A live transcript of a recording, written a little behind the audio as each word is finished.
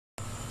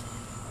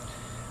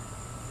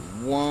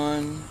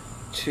One,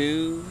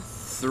 two,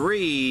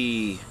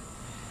 three.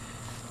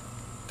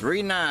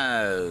 3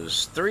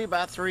 knives,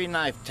 3x3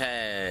 knife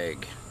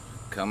tag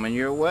coming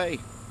your way.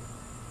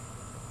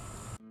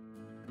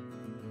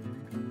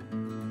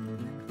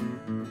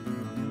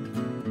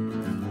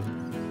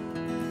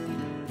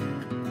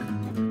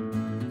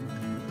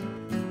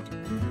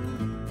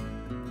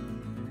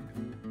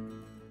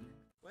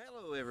 Well,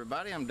 hello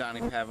everybody, I'm Donnie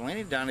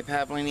Pavlini, Donnie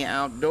Pavlini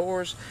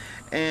Outdoors,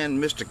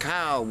 and Mr.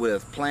 Kyle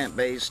with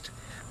Plant-Based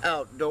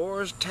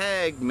Outdoors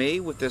tagged me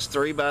with this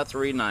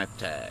 3x3 knife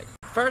tag.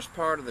 First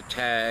part of the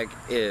tag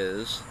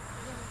is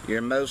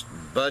your most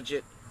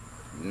budget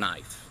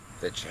knife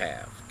that you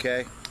have,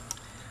 okay?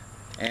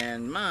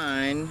 And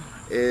mine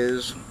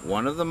is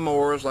one of the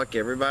Moores like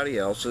everybody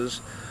else's,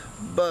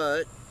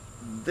 but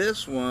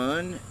this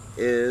one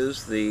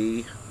is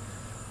the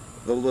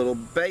little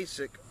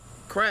basic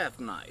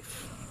craft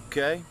knife,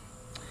 okay?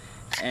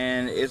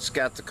 And it's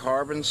got the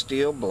carbon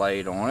steel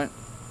blade on it.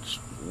 It's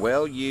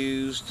well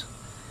used,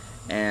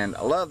 and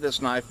I love this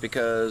knife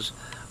because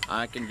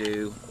I can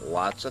do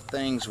lots of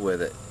things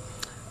with it.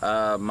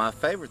 My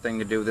favorite thing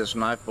to do with this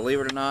knife,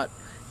 believe it or not,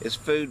 is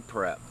food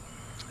prep.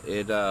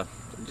 It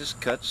just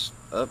cuts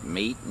up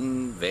meat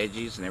and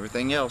veggies and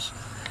everything else,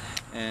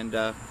 and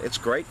it's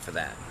great for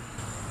that.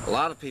 A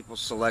lot of people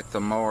select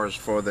the Moores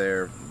for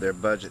their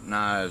budget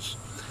knives,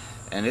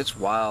 and it's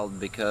wild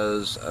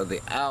because of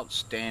the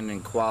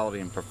outstanding quality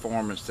and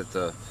performance that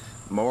the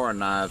Moore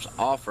knives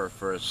offer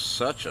for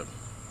such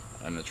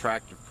an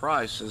attractive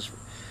price. It's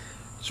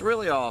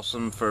really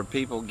awesome for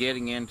people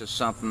getting into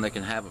something that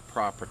can have a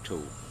proper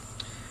tool.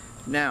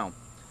 Now,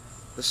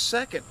 the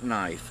second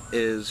knife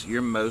is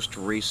your most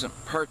recent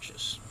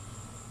purchase.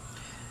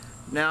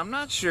 Now, I'm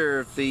not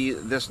sure if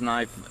this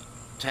knife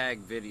tag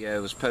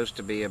video is supposed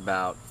to be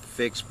about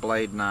fixed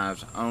blade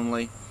knives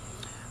only.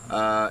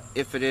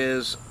 If it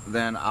is,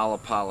 then I'll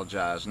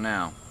apologize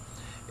now.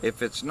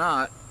 If it's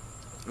not,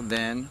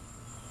 then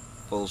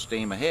full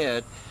steam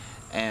ahead.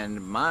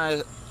 And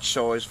my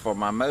choice for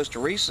my most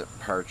recent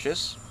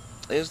purchase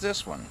is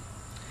this one,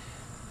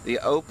 the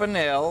Open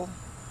L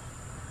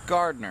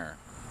Gardener.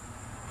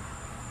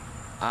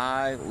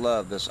 I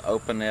love this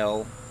Open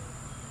L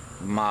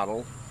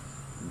model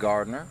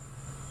Gardener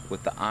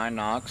with the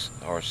inox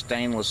or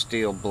stainless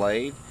steel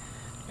blade,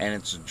 and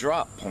it's a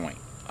drop point.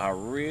 I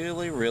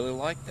really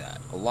like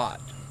that a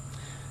lot.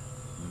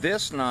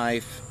 This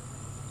knife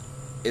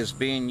is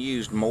being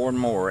used more and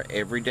more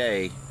every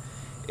day.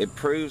 It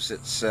proves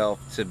itself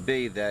to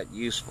be that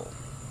useful.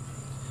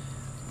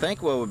 I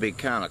think what would be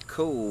kind of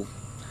cool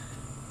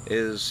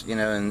is, you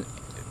know, and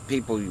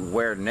people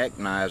wear neck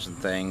knives and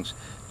things,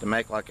 to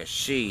make like a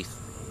sheath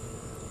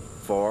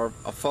for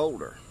a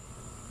folder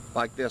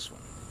like this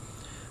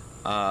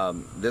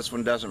one. This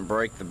one doesn't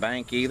break the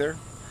bank either.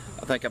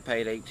 I think I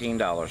paid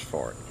 $18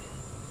 for it.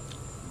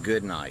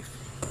 Good knife.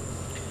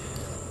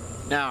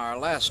 Now, our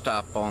last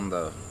stop on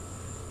the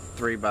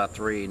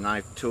 3x3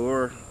 knife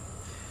tour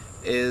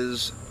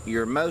is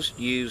your most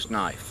used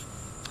knife.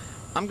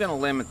 I'm going to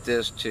limit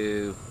this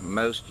to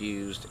most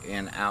used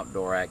in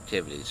outdoor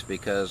activities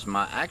because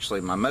my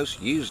most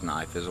used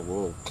knife is a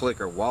little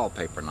clicker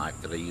wallpaper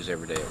knife that I use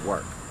every day at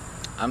work.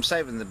 I'm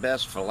saving the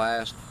best for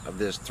last of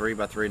this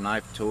 3x3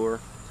 knife tour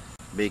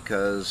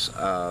because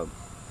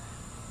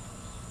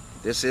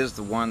this is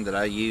the one that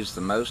I use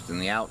the most in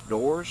the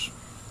outdoors,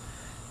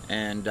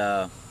 and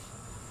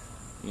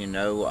you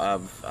know,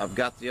 I've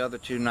got the other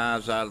two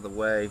knives out of the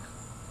way.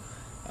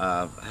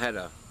 Had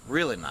a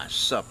really nice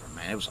supper,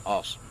 man. It was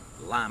awesome.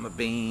 Lima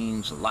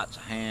beans, lots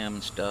of ham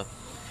and stuff.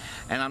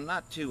 And I'm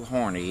not too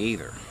horny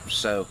either,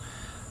 so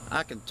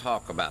I can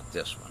talk about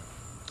this one.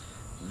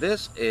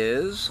 This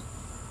is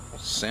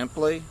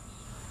simply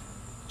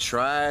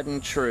tried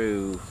and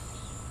true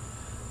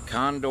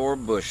Condor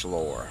bush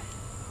lore.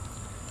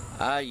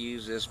 I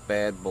use this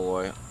bad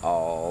boy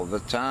all the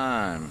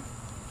time.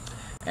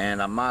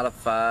 And I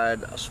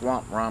modified a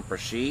swamp romper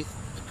sheath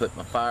to put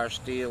my fire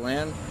steel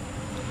in.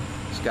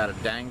 It's got a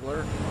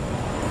dangler.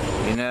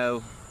 You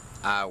know,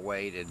 I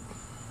waited.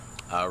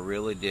 I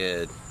really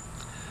did.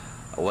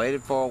 I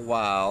waited for a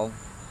while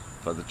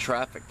for the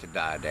traffic to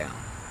die down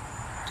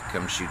to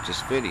come shoot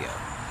this video.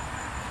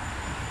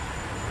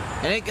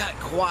 And it got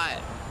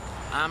quiet.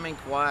 I mean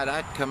quiet.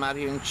 I'd come out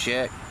here and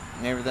check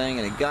and everything,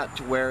 and it got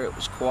to where it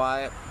was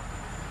quiet.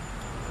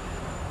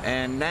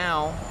 And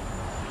now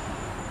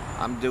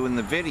I'm doing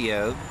the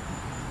video.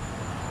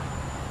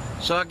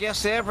 So I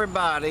guess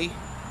everybody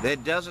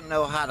that doesn't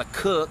know how to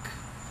cook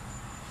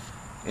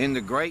in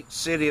the great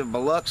city of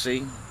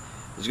Biloxi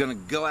is going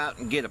to go out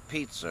and get a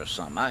pizza or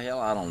something. Hell,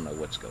 I don't know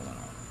what's going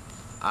on.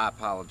 I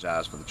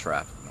apologize for the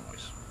traffic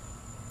noise.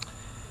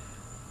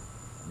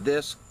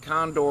 This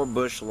Condor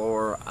bush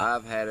lore,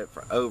 I've had it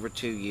for over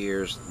 2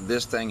 years.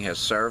 This thing has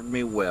served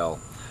me well.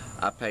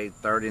 I paid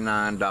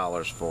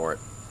 $39 for it.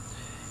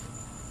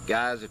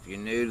 Guys, if you're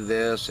new to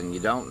this and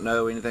you don't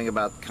know anything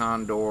about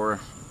Condor,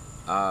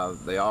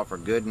 they offer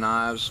good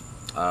knives.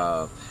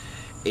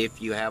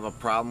 If you have a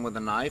problem with a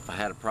knife, I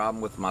had a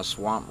problem with my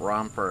swamp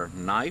romper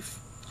knife,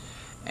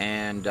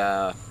 and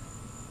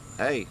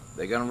hey,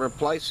 they're going to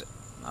replace it.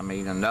 I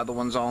mean, another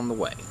one's on the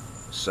way.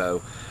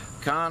 So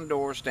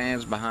Condor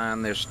stands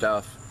behind their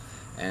stuff,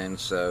 and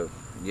so,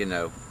 you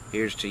know,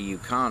 here's to you,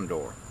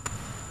 Condor.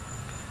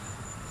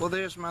 Well,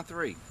 there's my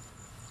three.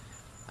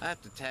 I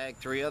have to tag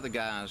three other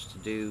guys to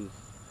do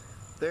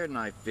their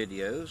knife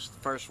videos. The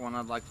first one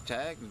I'd like to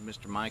tag is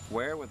Mr. Mike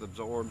Ware with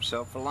Absorb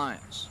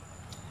Self-Reliance.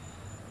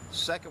 The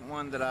second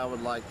one that I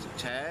would like to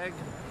tag,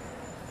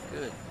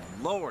 good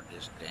Lord,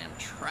 this damn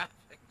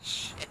traffic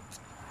shit.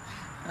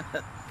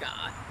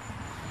 God.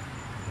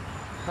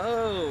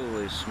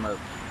 Holy smoke.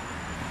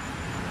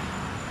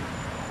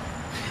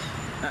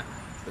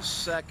 The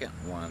second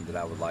one that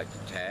I would like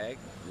to tag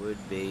would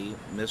be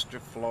Mr.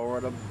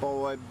 Florida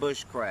Boy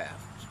Bushcraft.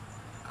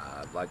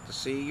 I'd like to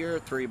see your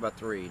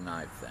 3x3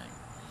 knife thing.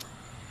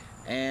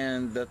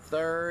 And the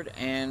third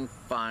and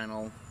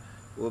final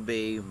will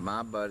be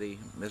my buddy,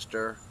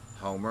 Mr.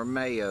 Homer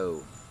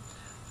Mayo.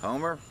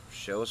 Homer,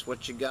 show us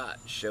what you got.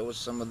 Show us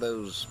some of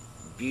those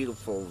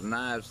beautiful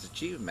knives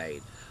that you've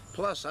made.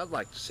 Plus, I'd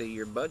like to see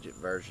your budget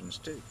versions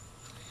too.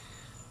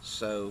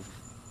 So,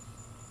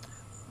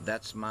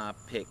 that's my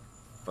pick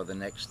for the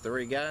next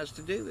three guys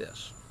to do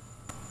this.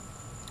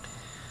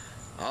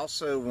 I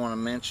also want to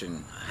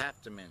mention, I have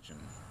to mention,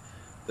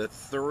 the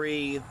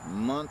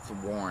 3-month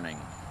warning.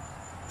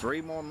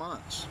 3 more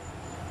months.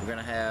 We're going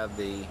to have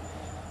the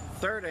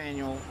 3rd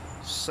annual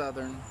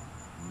Southern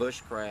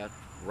Bushcraft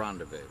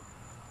Rendezvous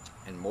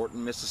in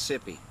Morton,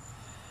 Mississippi.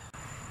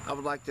 I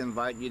would like to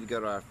invite you to go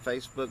to our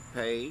Facebook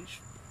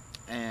page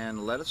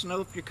and let us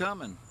know if you're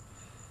coming.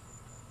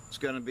 It's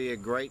going to be a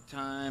great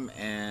time,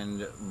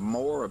 and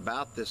more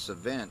about this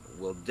event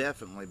will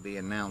definitely be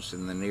announced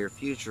in the near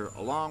future,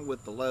 along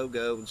with the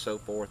logo and so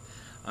forth.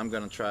 I'm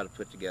going to try to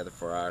put together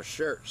for our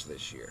shirts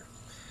this year.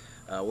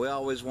 We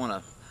always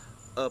want to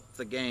up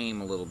the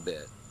game a little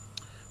bit.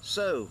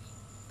 So,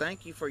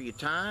 thank you for your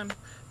time.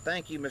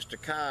 Thank you, Mr.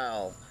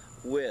 Kyle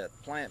with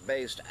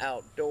Plant-Based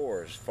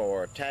Outdoors,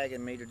 for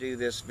tagging me to do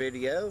this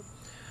video.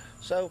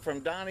 So, from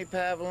Donnie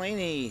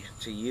Pavlini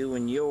to you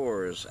and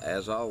yours,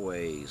 as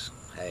always,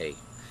 hey,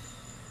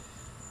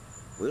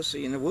 we'll see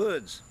you in the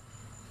woods.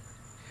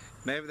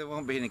 Maybe there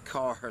won't be any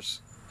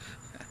cars.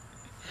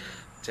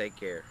 Take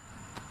care.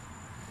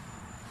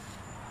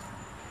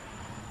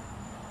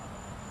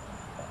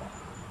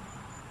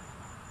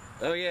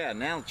 Oh yeah,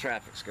 now the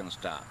traffic's gonna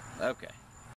stop. Okay.